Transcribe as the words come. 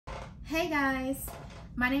Hey guys,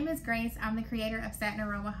 my name is Grace. I'm the creator of Satin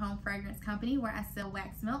Aroma Home Fragrance Company, where I sell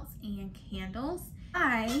wax melts and candles.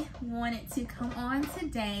 I wanted to come on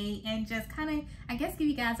today and just kind of, give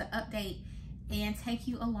you guys an update and take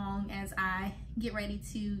you along as I get ready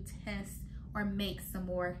to test or make some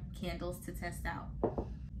more candles to test out.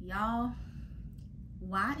 Y'all,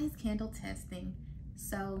 why is candle testing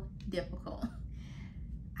so difficult?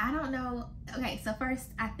 I don't know. Okay, so first,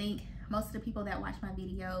 I think most of the people that watch my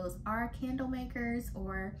videos are candle makers,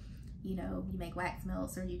 or you make wax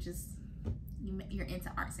melts, or you're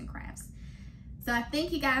into arts and crafts. So I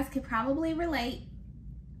think you guys could probably relate,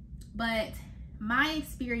 but my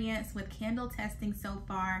experience with candle testing so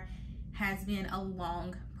far has been a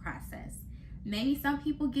long process. Maybe some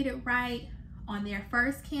people get it right on their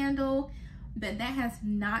first candle, but that has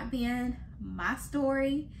not been my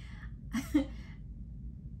story.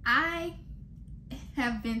 I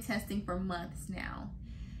have been testing for months now,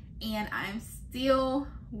 and I'm still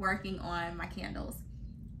working on my candles.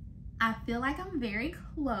 I feel like I'm very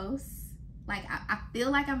close. I feel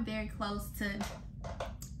like I'm very close to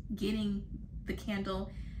getting the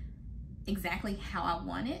candle exactly how I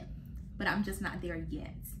want it, but I'm just not there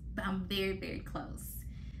yet. But I'm very, very close.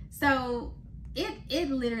 So it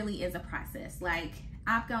literally is a process. Like,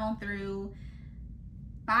 I've gone through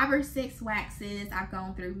 5 or 6 waxes. I've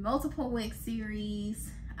gone through multiple Wick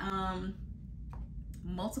series,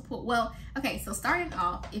 so starting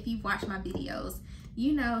off, if you've watched my videos,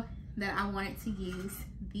 you know that I wanted to use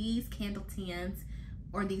these candle tins,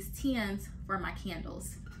 or these tins, for my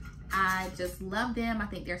candles. I just love them. I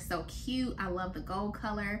think they're so cute. I love the gold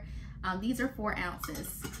color. These are 4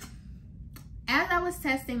 ounces. As I was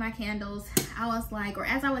testing my candles, I was like, or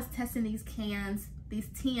as I was testing these tins,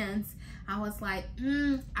 I was like,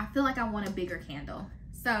 I feel like I want a bigger candle.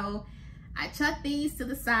 So I chucked these to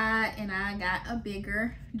the side and I got a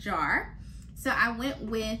bigger jar. So I went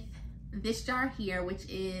with this jar here,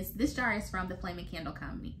 this jar is from the Flaming Candle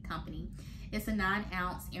Company. It's a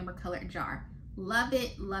 9-ounce amber colored jar. Love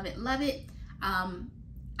it, love it, love it.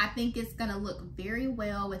 I think it's gonna look very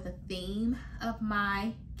well with the theme of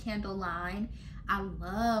my candle line. I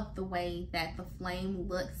love the way that the flame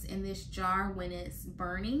looks in this jar when it's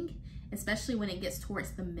burning, especially when it gets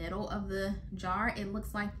towards the middle of the jar. It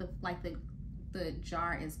looks like the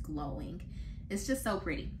jar is glowing. It's just so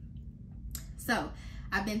pretty. So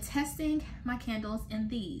I've been testing my candles in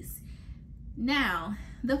these. Now,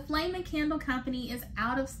 the Flaming Candle Company is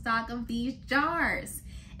out of stock of these jars,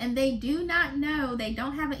 and they do not know, they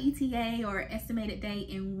don't have an ETA or estimated date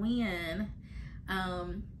in when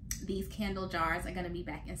these candle jars are going to be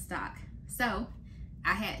back in stock. So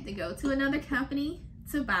I had to go to another company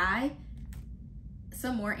to buy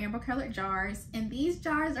some more amber colored jars, and these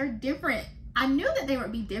jars are different. I knew that they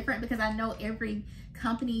would be different because I know every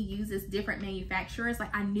company uses different manufacturers.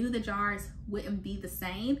 Like, I knew the jars wouldn't be the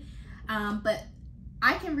same, but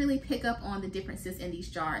I can really pick up on the differences in these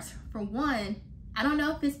jars. For one, I don't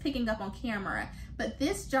know if it's picking up on camera, but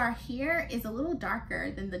this jar here is a little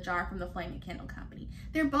darker than the jar from the Flaming Candle Company.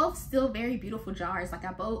 They're both still very beautiful jars. Like,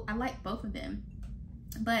 I like both of them,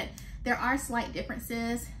 but there are slight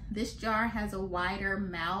differences. This jar has a wider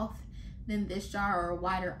mouth than this jar, or a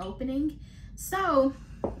wider opening. So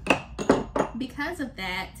because of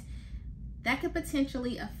that, that could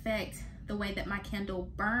potentially affect the way that my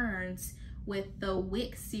candle burns with the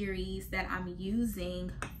Wick series that I'm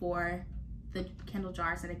using for the candle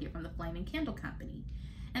jars that I get from the Flaming Candle Company.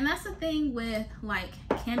 And that's the thing with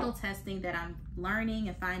candle testing that I'm learning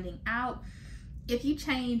and finding out. If you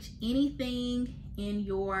change anything in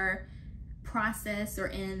your process or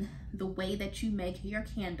in the way that you make your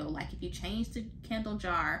candle, like if you change the candle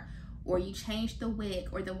jar, or you change the wick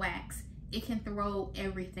or the wax, it can throw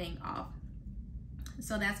everything off.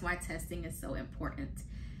 So that's why testing is so important.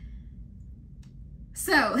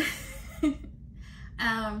 So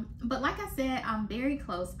but like I said, I'm very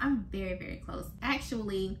close. I'm very, very close.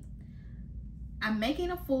 Actually, I'm making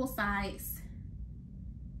a full size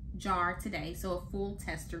jar today, so a full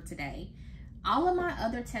tester today. All of my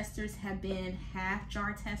other testers have been half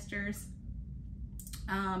jar testers,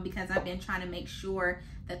 because I've been trying to make sure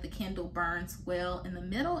that the candle burns well in the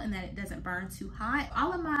middle and that it doesn't burn too hot.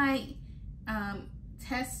 All of my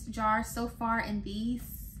test jars so far in these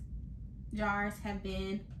jars have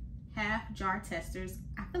been half jar testers.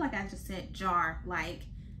 I feel like I just said jar like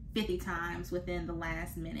 50 times within the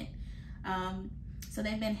last minute. So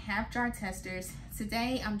they've been half jar testers.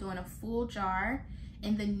 Today I'm doing a full jar,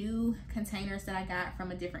 in the new containers that I got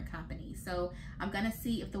from a different company. So I'm gonna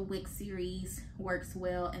see if the Wick series works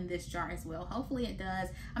well in this jar as well. Hopefully it does.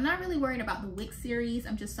 I'm not really worried about the Wick series.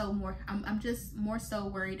 I'm just more so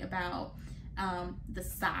worried about the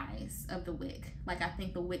size of the wick. Like, I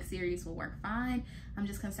think the Wick series will work fine. I'm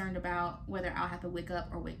just concerned about whether I'll have to wick up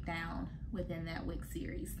or wick down within that Wick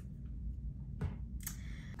series.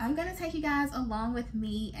 I'm gonna take you guys along with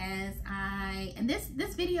me as and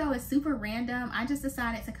this video is super random. I just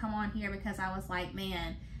decided to come on here because I was like,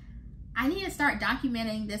 man, I need to start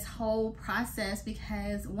documenting this whole process,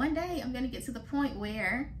 because one day I'm gonna get to the point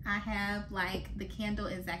where I have like the candle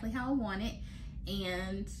exactly how I want it,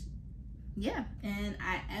 and yeah, and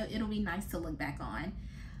it'll be nice to look back on.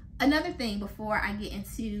 Another thing before I get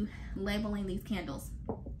into labeling these candles,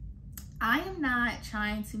 I am not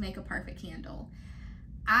trying to make a perfect candle.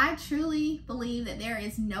 I truly believe that there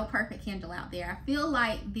is no perfect candle out there. I feel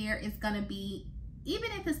like there is gonna be,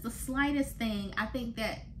 even if it's the slightest thing, I think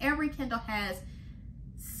that every candle has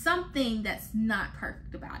something that's not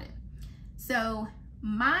perfect about it. So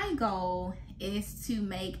my goal is to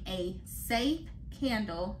make a safe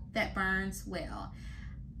candle that burns well.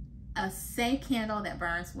 A safe candle that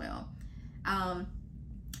burns well.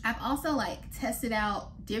 I've also like tested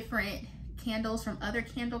out different candles from other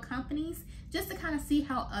candle companies just to kind of see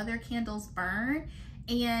how other candles burn,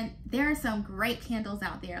 and there are some great candles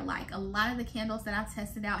out there. Like, a lot of the candles that I've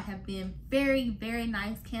tested out have been very, very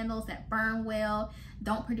nice candles that burn well,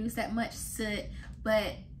 don't produce that much soot.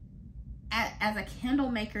 But as a candle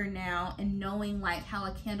maker now, and knowing like how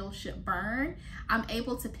a candle should burn, I'm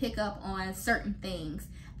able to pick up on certain things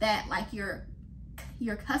that like your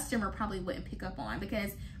customer probably wouldn't pick up on.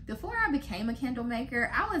 Because before I became a candle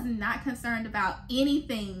maker, I was not concerned about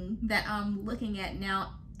anything that I'm looking at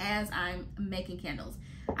now as I'm making candles.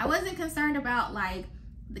 I wasn't concerned about like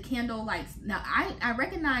the candle, like, now I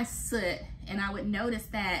recognize soot and I would notice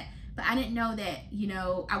that, but I didn't know that, you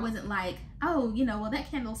know, I wasn't like, oh, you know, well, that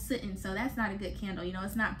candle's sooting, so that's not a good candle. You know,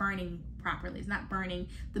 it's not burning properly. It's not burning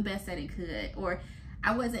the best that it could. Or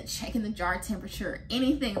I wasn't checking the jar temperature,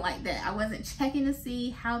 anything like that. I wasn't checking to see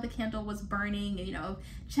how the candle was burning, you know,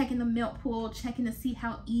 checking the milk pool, checking to see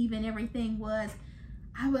how even everything was.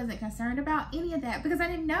 I wasn't concerned about any of that because I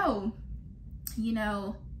didn't know, you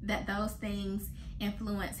know, that those things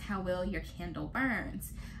influence how well your candle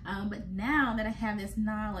burns. But now that I have this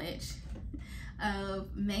knowledge of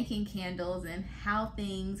making candles and how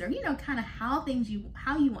things, or, you know, kind of how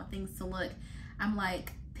you want things to look, I'm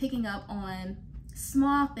like picking up on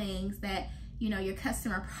small things that, you know, your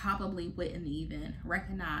customer probably wouldn't even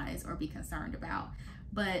recognize or be concerned about.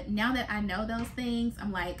 But now that I know those things,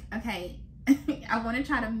 I'm like, okay, I want to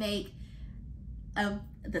try to make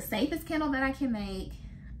the safest candle that I can make,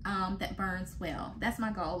 that burns well. That's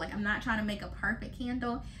my goal. Like, I'm not trying to make a perfect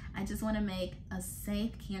candle. I just want to make a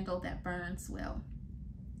safe candle that burns well.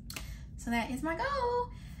 So that is my goal.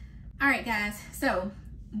 All right, guys. So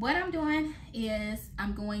what I'm doing is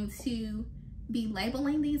I'm going to be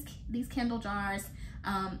labeling these candle jars.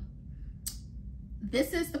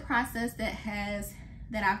 This is the process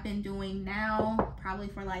that I've been doing now, probably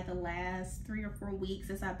for like the last 3 or 4 weeks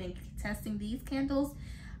as I've been testing these candles.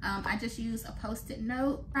 I just use a Post-it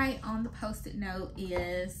note. Right on the Post-it note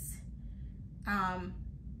is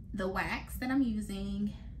the wax that I'm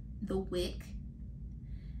using, the wick.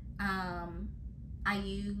 I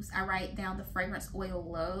write down the fragrance oil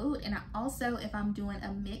load, and I also, if I'm doing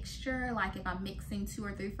a mixture, like if I'm mixing 2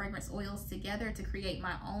 or 3 fragrance oils together to create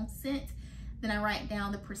my own scent, then I write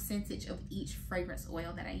down the percentage of each fragrance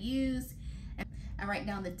oil that I use. And I write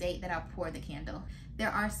down the date that I pour the candle.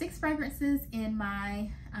 There are 6 fragrances in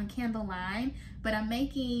my candle line, but I'm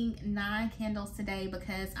making 9 candles today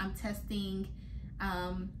because I'm testing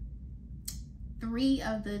 3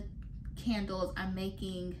 of the candles. I'm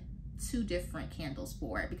making 2 different candles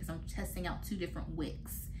for it because I'm testing out 2 different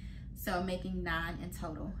wicks. So I'm making 9 in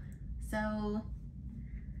total. So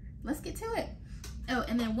let's get to it. Oh,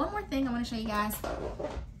 and then one more thing I want to show you guys.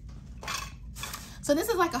 So this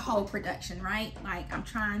is like a whole production, right? Like, I'm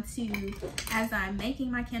trying to, as I'm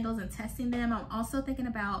making my candles and testing them, I'm also thinking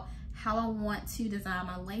about how I want to design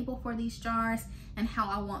my label for these jars and how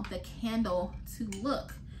I want the candle to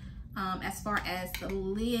look, as far as the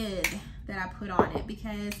lid that I put on it,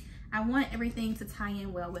 because I want everything to tie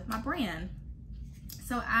in well with my brand.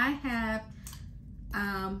 So I have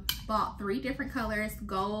bought 3 different colors,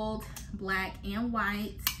 gold, black, and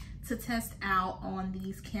white, to test out on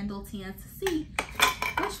these candle tins to see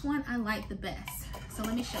which one I like the best. So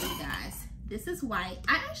let me show you guys. This is white.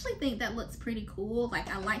 I actually think that looks pretty cool. Like,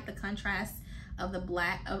 I like the contrast of the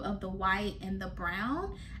black, of the white and the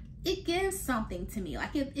brown. it gives something to me.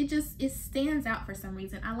 Like it stands out for some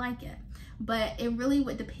reason. I like it, but it really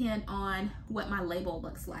would depend on what my label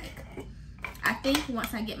looks like. I think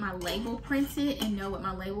once I get my label printed and know what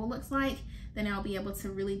my label looks like, then I'll be able to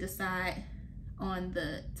really decide on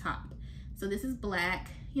the top. So this is black.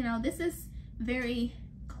 You know, this is very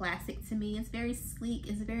classic to me. It's very sleek.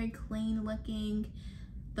 It's very clean looking.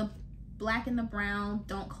 The black and the brown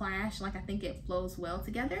don't clash. Like, I think it flows well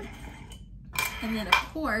together. And then of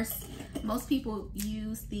course, most people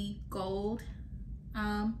use the gold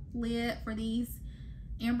lid for these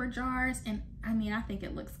amber jars, and I mean, I think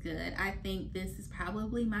it looks good. I think this is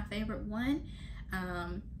probably my favorite one,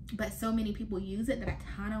 but so many people use it that I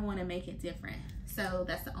kind of want to make it different. So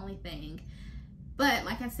that's the only thing. But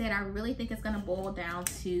like I said, I really think it's going to boil down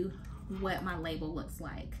to what my label looks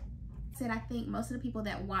like. I think most of the people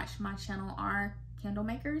that watch my channel are candle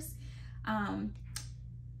makers.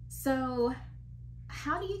 So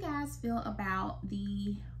how do you guys feel about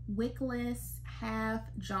the wickless half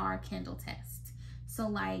jar candle test? So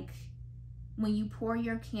like when you pour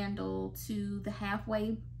your candle to the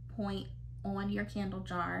halfway point on your candle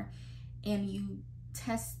jar and you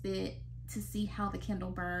test it to see how the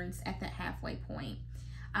candle burns at that halfway point.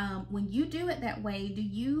 When you do it that way, do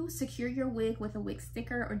you secure your wick with a wick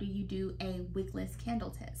sticker or do you do a wickless candle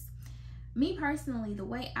test? Me personally, the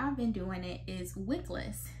way I've been doing it is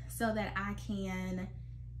wickless so that I can,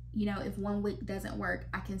 you know, if one wick doesn't work,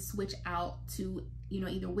 I can switch out to, you know,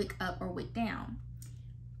 either wick up or wick down.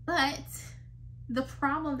 But the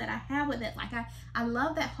problem that I have with it, like I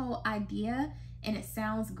love that whole idea and it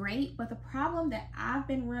sounds great, but the problem that I've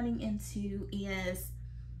been running into is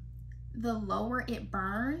the lower it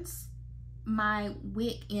burns, my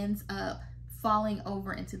wick ends up falling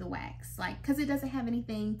over into the wax, like, because it doesn't have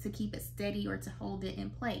anything to keep it steady or to hold it in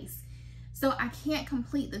place. So I can't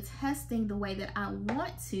complete the testing the way that I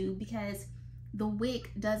want to because the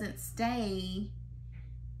wick doesn't stay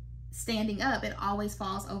standing up. It always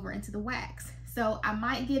falls over into the wax. So I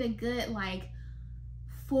might get a good like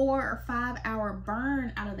 4 or 5 hour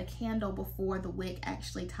burn out of the candle before the wick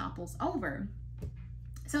actually topples over.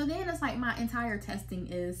 So then it's like my entire testing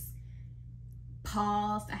is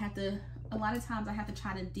paused. A lot of times I have to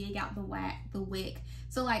try to dig out the wick.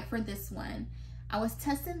 So like for this one, I was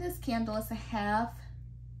testing this candle. It's a half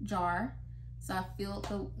jar. So I filled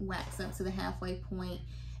the wax up to the halfway point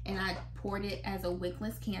and I poured it as a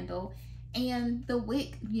wickless candle. And the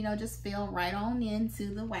wick, you know, just fell right on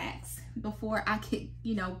into the wax before I could,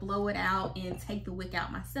 you know, blow it out and take the wick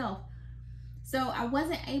out myself. So I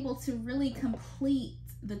wasn't able to really complete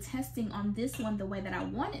the testing on this one the way that I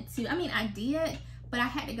wanted to. I mean, I did, but I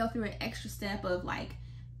had to go through an extra step of like,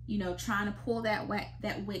 you know, trying to pull that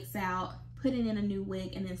wicks out, putting in a new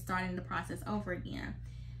wick, and then starting the process over again.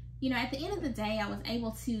 You know, at the end of the day, I was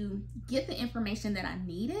able to get the information that I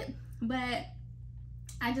needed, but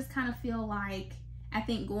I just kind of feel like, I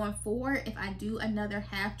think going forward, if I do another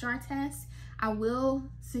half jar test, I will,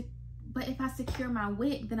 but if I secure my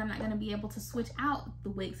wick, then I'm not going to be able to switch out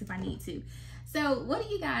the wicks if I need to. So what do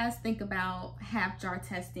you guys think about half jar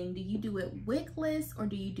testing? Do you do it wickless or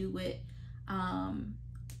do you do it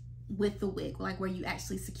with the wick, like where you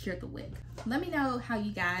actually secure the wick? Let me know how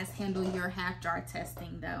you guys handle your half jar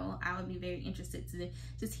testing though. I would be very interested to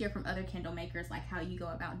just hear from other candle makers, like how you go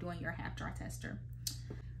about doing your half jar tester.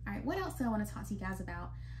 All right, what else do I want to talk to you guys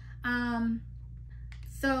about?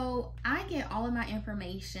 So I get all of my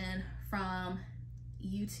information from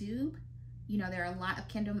YouTube. You know, there are a lot of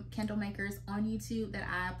candle makers on YouTube that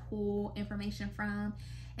I pull information from.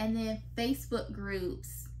 And then Facebook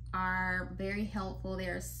groups are very helpful.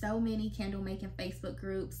 There are so many candle making Facebook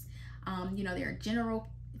groups. You know, there are general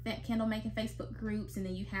candle making Facebook groups, and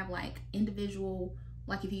then you have like individual,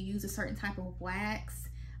 like if you use a certain type of wax,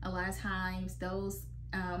 a lot of times those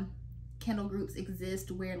candle groups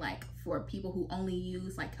exist where like for people who only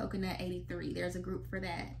use like coconut 83, there's a group for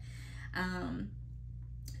that.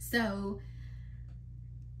 So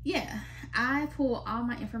yeah, I pull all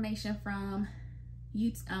my information from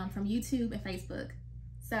YouTube and Facebook.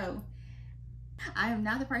 So I am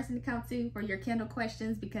not the person to come to for your candle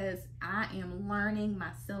questions because I am learning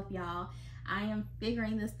myself, y'all. I am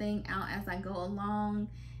figuring this thing out as I go along,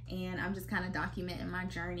 and I'm just kind of documenting my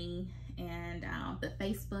journey. And the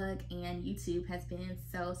Facebook and YouTube has been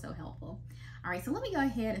so helpful. All right, so let me go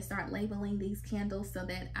ahead and start labeling these candles so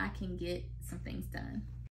that I can get some things done.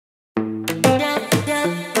 Alright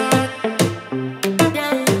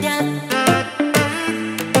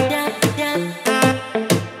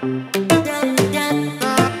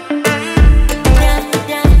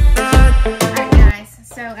guys,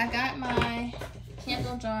 so I got my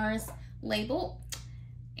candle jars labeled,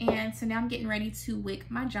 And so now I'm getting ready to wick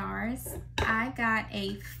my jars. I got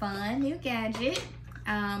a fun new gadget.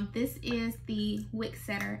 This is the wick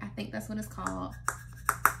setter. I think that's what it's called.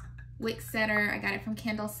 Wick setter. I got it from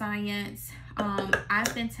Candle Science.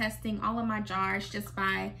 I've been testing all of my jars just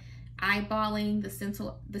by eyeballing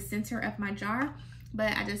the center of my jar,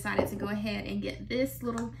 but I decided to go ahead and get this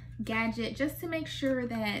little gadget just to make sure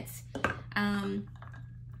that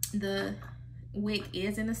the wick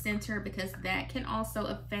is in the center, because that can also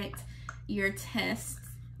affect your tests.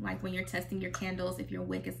 Like when you're testing your candles, if your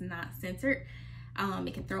wick is not centered,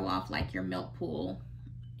 it can throw off like your melt pool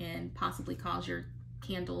and possibly cause your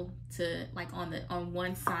candle to, like on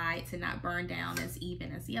one side, to not burn down as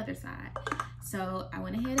even as the other side. So I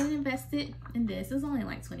went ahead and invested in this. It was only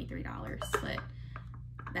like $23, but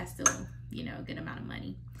that's still, you know, a good amount of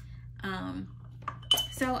money.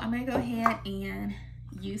 So I'm gonna go ahead and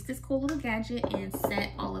use this cool little gadget and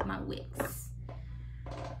set all of my wicks.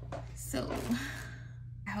 So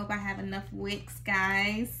I hope I have enough wicks,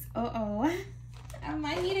 guys. I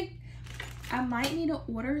might need to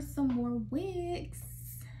order some more wicks.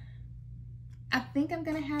 I think I'm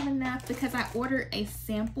gonna have enough because I ordered a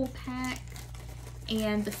sample pack,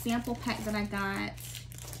 and the sample pack that I got,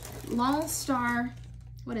 Lone Star,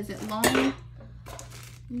 what is it?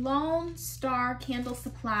 Lone Star Candle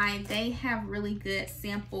Supply. They have really good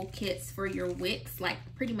sample kits for your wicks. Like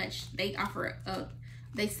pretty much they offer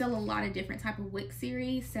they sell a lot of different type of wick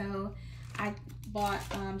series. So I bought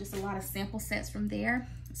just a lot of sample sets from there.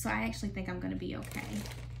 So I actually think I'm gonna be okay.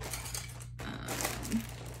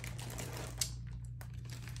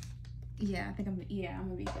 Yeah, I think I'm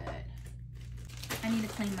gonna be good. I need to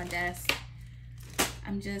clean my desk.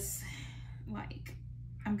 I'm just like,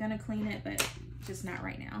 I'm gonna clean it, but just not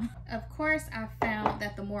right now. Of course, I found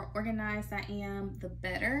that the more organized I am, the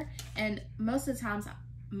better. And most of the times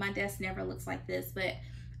my desk never looks like this, but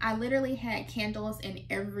I literally had candles in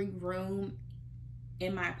every room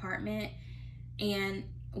in my apartment. And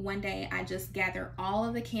one day I just gathered all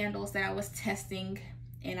of the candles that I was testing,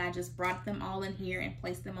 and I just brought them all in here and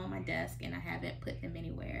placed them on my desk, and I haven't put them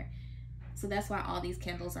anywhere. So that's why all these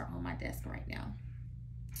candles are on my desk right now.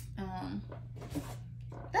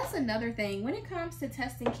 That's another thing. When it comes to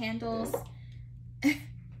testing candles, I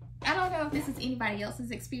don't know if this is anybody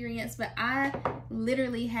else's experience, but I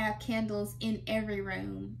literally have candles in every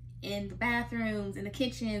room, in the bathrooms, in the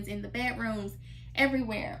kitchens, in the bedrooms,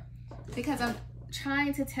 everywhere, because I'm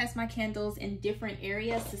trying to test my candles in different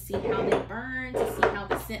areas to see how they burn, to see how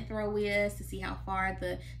the scent throw is, to see how far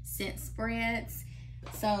the scent spreads.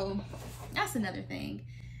 So that's another thing.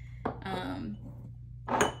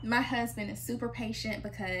 My husband is super patient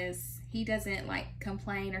because he doesn't like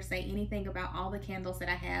complain or say anything about all the candles that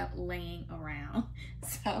I have laying around.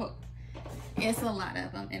 So it's a lot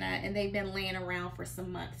of them, and they've been laying around for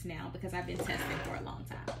some months now because I've been testing for a long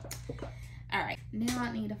time. All right, now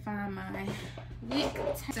I need to find my wick.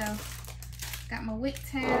 So got my wick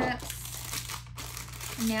tabs.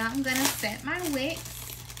 Now I'm gonna set my wicks.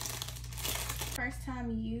 First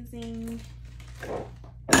time using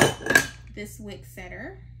this wick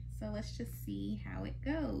setter, so let's just see how it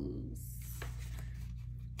goes.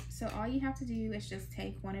 So all you have to do is just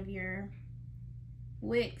take one of your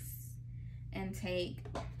wicks and take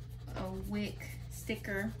a wick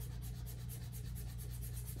sticker.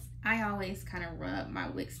 I always kind of rub my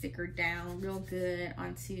wick sticker down real good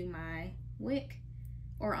onto my wick,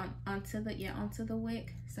 or onto the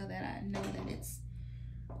wick, so that I know that it's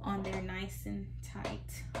on there nice and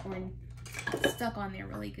tight, or stuck on there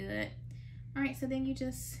really good. All right, so then you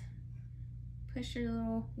just push your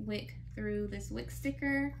little wick through this wick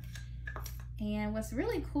sticker. And what's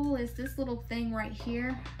really cool is this little thing right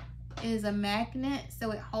here is a magnet,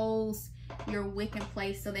 so it holds your wick in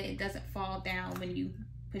place so that it doesn't fall down when you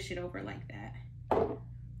push it over like that.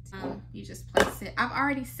 You just place it. I've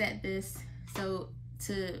already set this so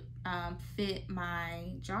to fit my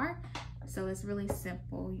jar, so it's really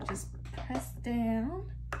simple. You just press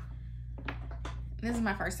down. This is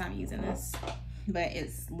my first time using this, but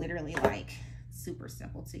it's literally like super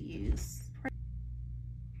simple to use.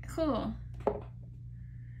 Cool.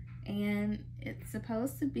 And it's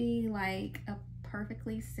supposed to be like a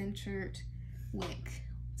perfectly centered wick.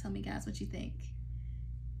 Tell me guys what you think.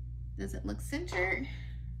 Does it look centered?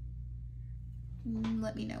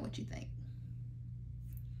 Let me know what you think.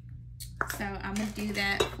 So I'm gonna do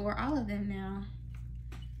that for all of them now.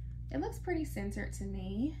 It looks pretty centered to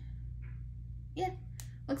me. Yeah,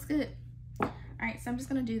 looks good. All right, so I'm just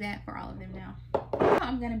gonna do that for all of them now.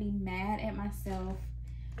 I'm gonna be mad at myself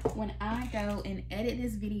when I go and edit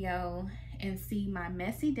this video and see my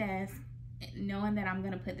messy desk, knowing that I'm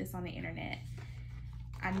gonna put this on the internet.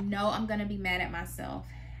 I know I'm gonna be mad at myself,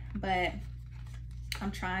 but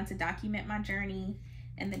I'm trying to document my journey,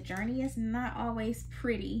 and the journey is not always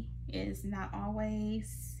pretty. It's not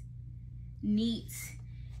always neat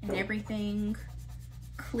and everything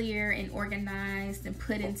clear and organized and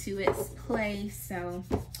put into its place. So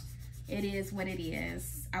it is what it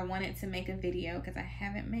is. I wanted to make a video because I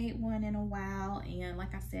haven't made one in a while, and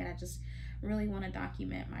like I said, I just really want to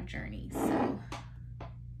document my journey. So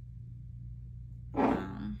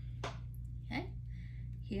okay,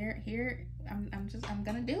 here I'm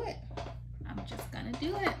gonna do it. I'm just gonna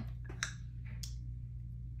do it.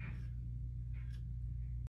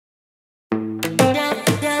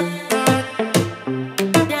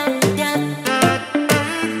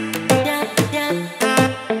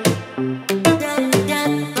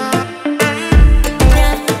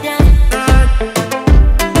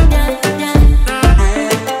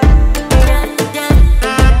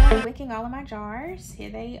 Wicking all of my jars. Here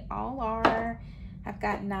they all are. I've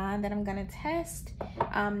got 9 that I'm gonna test.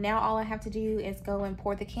 Now all I have to do is go and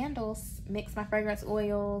pour the candles, mix my fragrance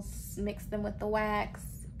oils, mix them with the wax,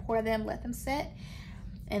 pour them, let them sit,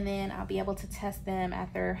 and then I'll be able to test them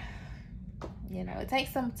after, you know, it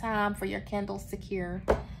takes some time for your candles to cure,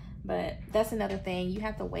 but that's another thing. You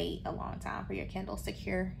have to wait a long time for your candles to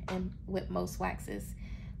cure, and with most waxes,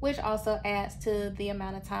 which also adds to the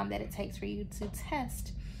amount of time that it takes for you to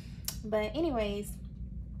test. But anyways,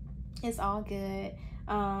 it's all good.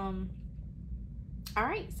 All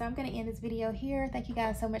right, so I'm gonna end this video here. Thank you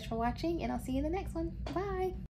guys so much for watching, and I'll see you in the next one. Bye.